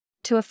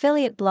To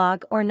affiliate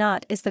blog or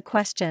not is the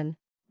question.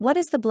 What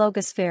is the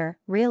blogosphere,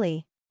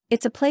 really?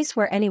 It's a place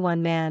where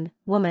anyone, man,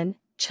 woman,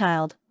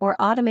 child, or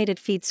automated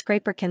feed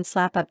scraper can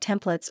slap up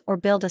templates or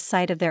build a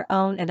site of their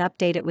own and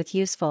update it with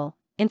useful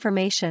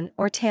information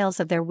or tales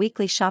of their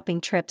weekly shopping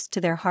trips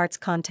to their heart's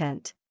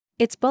content.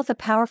 It's both a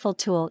powerful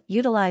tool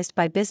utilized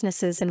by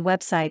businesses and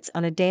websites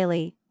on a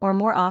daily, or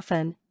more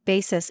often,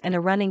 basis and a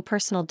running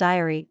personal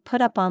diary put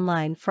up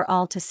online for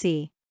all to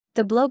see.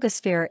 The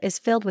blogosphere is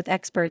filled with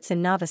experts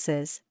and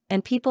novices,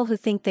 and people who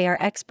think they are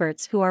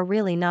experts who are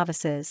really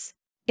novices.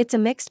 It's a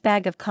mixed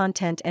bag of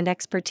content and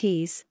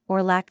expertise,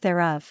 or lack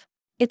thereof.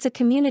 It's a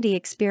community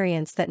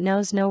experience that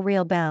knows no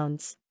real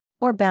bounds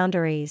or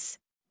boundaries.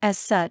 As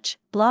such,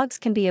 blogs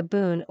can be a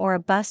boon or a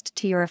bust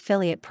to your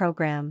affiliate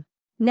program.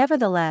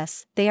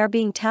 Nevertheless, they are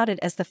being touted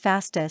as the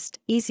fastest,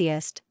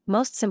 easiest,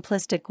 most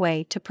simplistic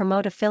way to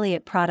promote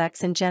affiliate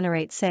products and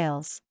generate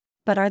sales.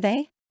 But are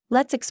they?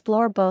 Let's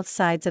explore both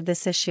sides of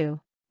this issue.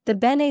 The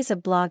benefits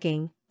of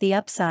blogging, the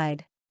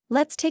upside.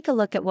 Let's take a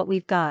look at what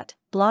we've got.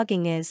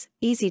 Blogging is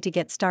easy to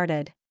get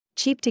started,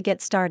 cheap to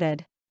get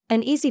started,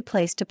 an easy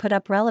place to put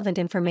up relevant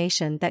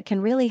information that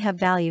can really have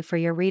value for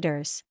your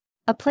readers.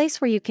 A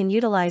place where you can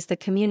utilize the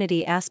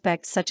community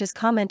aspects such as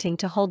commenting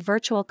to hold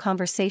virtual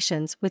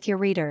conversations with your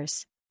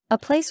readers. A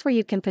place where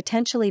you can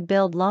potentially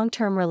build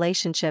long-term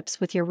relationships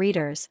with your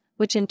readers,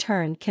 which in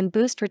turn can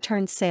boost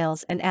return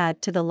sales and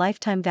add to the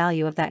lifetime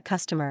value of that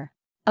customer.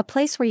 A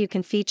place where you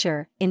can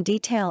feature, in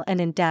detail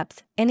and in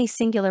depth, any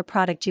singular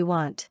product you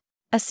want.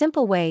 A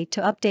simple way to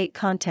update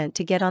content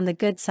to get on the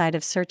good side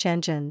of search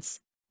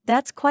engines.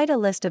 That's quite a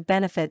list of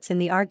benefits in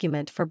the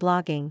argument for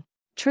blogging.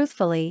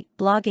 Truthfully,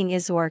 blogging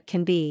is or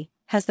can be,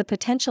 has the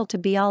potential to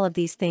be all of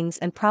these things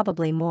and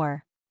probably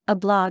more. A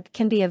blog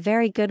can be a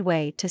very good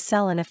way to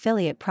sell an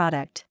affiliate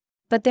product.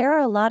 But there are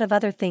a lot of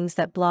other things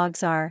that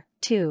blogs are,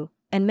 too,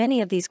 and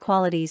many of these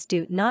qualities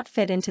do not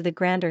fit into the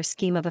grander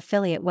scheme of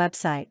affiliate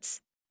websites.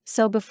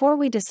 So before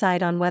we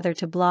decide on whether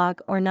to blog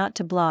or not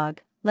to blog,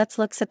 let's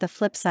look at the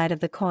flip side of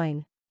the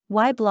coin.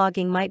 Why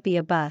blogging might be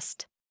a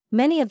bust.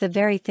 Many of the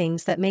very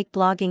things that make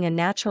blogging a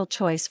natural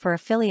choice for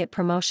affiliate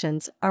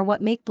promotions are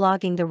what make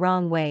blogging the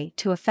wrong way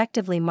to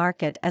effectively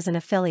market as an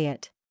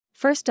affiliate.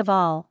 First of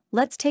all,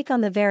 let's take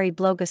on the very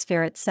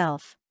blogosphere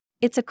itself.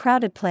 It's a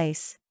crowded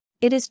place.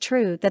 It is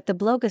true that the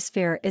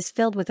blogosphere is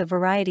filled with a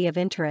variety of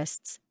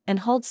interests and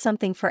holds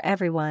something for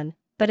everyone,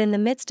 but in the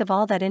midst of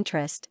all that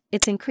interest,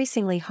 it's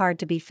increasingly hard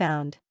to be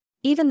found.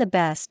 Even the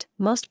best,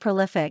 most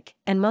prolific,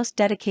 and most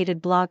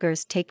dedicated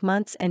bloggers take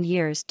months and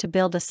years to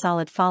build a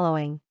solid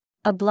following.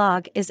 A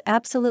blog is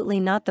absolutely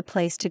not the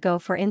place to go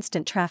for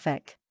instant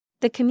traffic.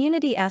 The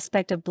community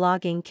aspect of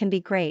blogging can be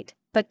great,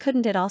 but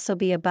couldn't it also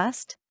be a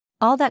bust?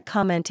 All that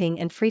commenting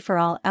and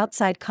free-for-all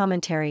outside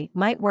commentary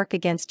might work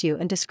against you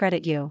and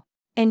discredit you.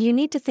 And you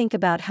need to think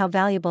about how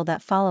valuable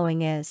that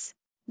following is.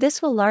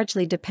 This will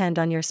largely depend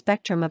on your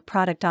spectrum of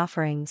product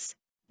offerings.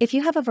 If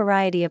you have a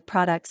variety of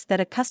products that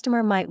a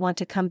customer might want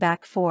to come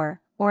back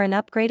for, or an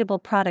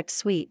upgradable product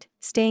suite,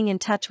 staying in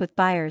touch with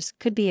buyers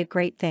could be a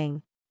great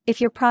thing. If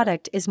your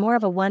product is more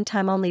of a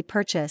one-time only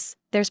purchase,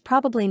 there's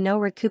probably no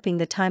recouping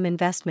the time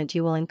investment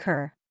you will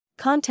incur.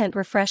 Content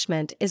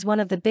refreshment is one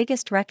of the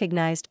biggest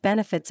recognized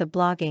benefits of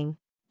blogging.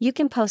 You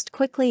can post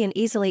quickly and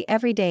easily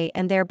every day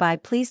and thereby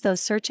please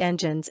those search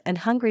engines and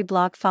hungry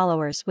blog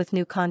followers with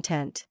new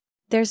content.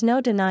 There's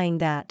no denying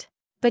that.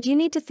 But you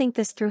need to think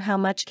this through. How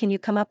much can you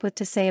come up with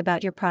to say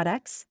about your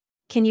products?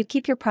 Can you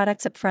keep your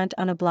products up front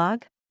on a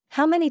blog?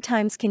 How many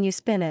times can you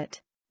spin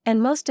it?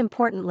 And most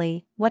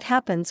importantly, what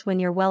happens when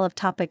your well of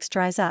topics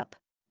dries up?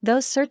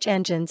 Those search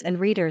engines and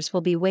readers will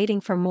be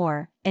waiting for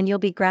more, and you'll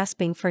be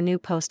grasping for new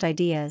post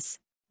ideas.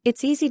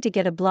 It's easy to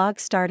get a blog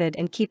started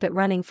and keep it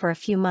running for a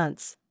few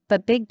months,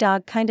 but big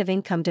dog kind of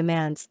income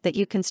demands that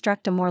you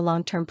construct a more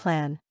long-term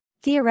plan.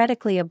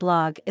 Theoretically, a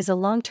blog is a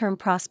long-term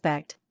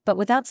prospect, but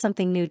without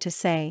something new to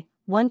say,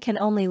 one can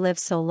only live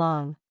so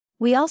long.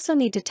 We also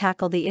need to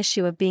tackle the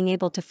issue of being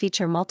able to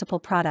feature multiple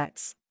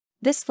products.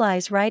 This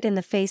flies right in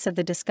the face of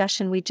the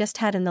discussion we just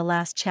had in the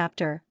last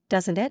chapter,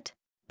 doesn't it?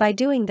 By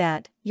doing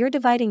that, you're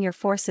dividing your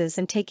forces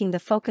and taking the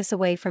focus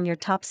away from your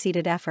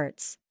top-seated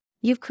efforts.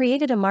 You've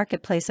created a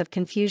marketplace of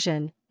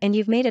confusion, and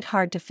you've made it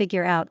hard to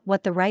figure out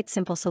what the right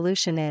simple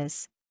solution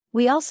is.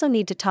 We also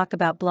need to talk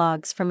about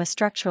blogs from a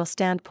structural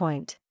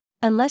standpoint.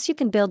 Unless you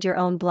can build your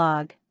own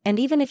blog, and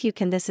even if you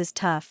can, this is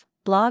tough,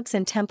 blogs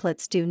and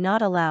templates do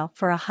not allow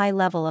for a high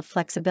level of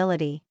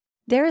flexibility.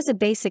 There is a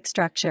basic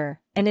structure,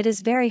 and it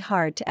is very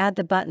hard to add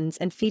the buttons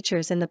and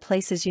features in the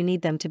places you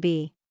need them to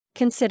be.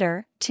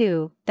 Consider,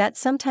 too, that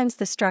sometimes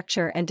the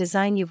structure and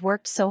design you've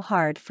worked so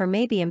hard for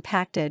may be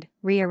impacted,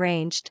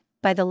 rearranged,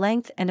 by the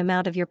length and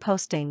amount of your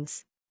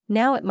postings.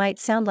 Now it might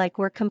sound like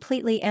we're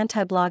completely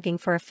anti-blogging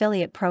for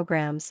affiliate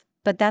programs,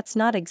 but that's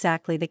not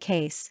exactly the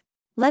case.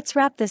 Let's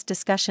wrap this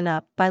discussion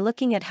up by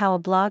looking at how a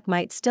blog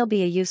might still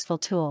be a useful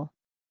tool.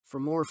 For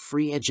more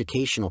free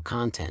educational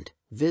content,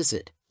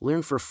 visit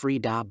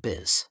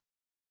learnforfree.biz.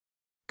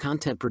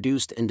 Content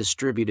produced and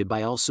distributed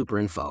by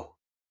AllSuperInfo.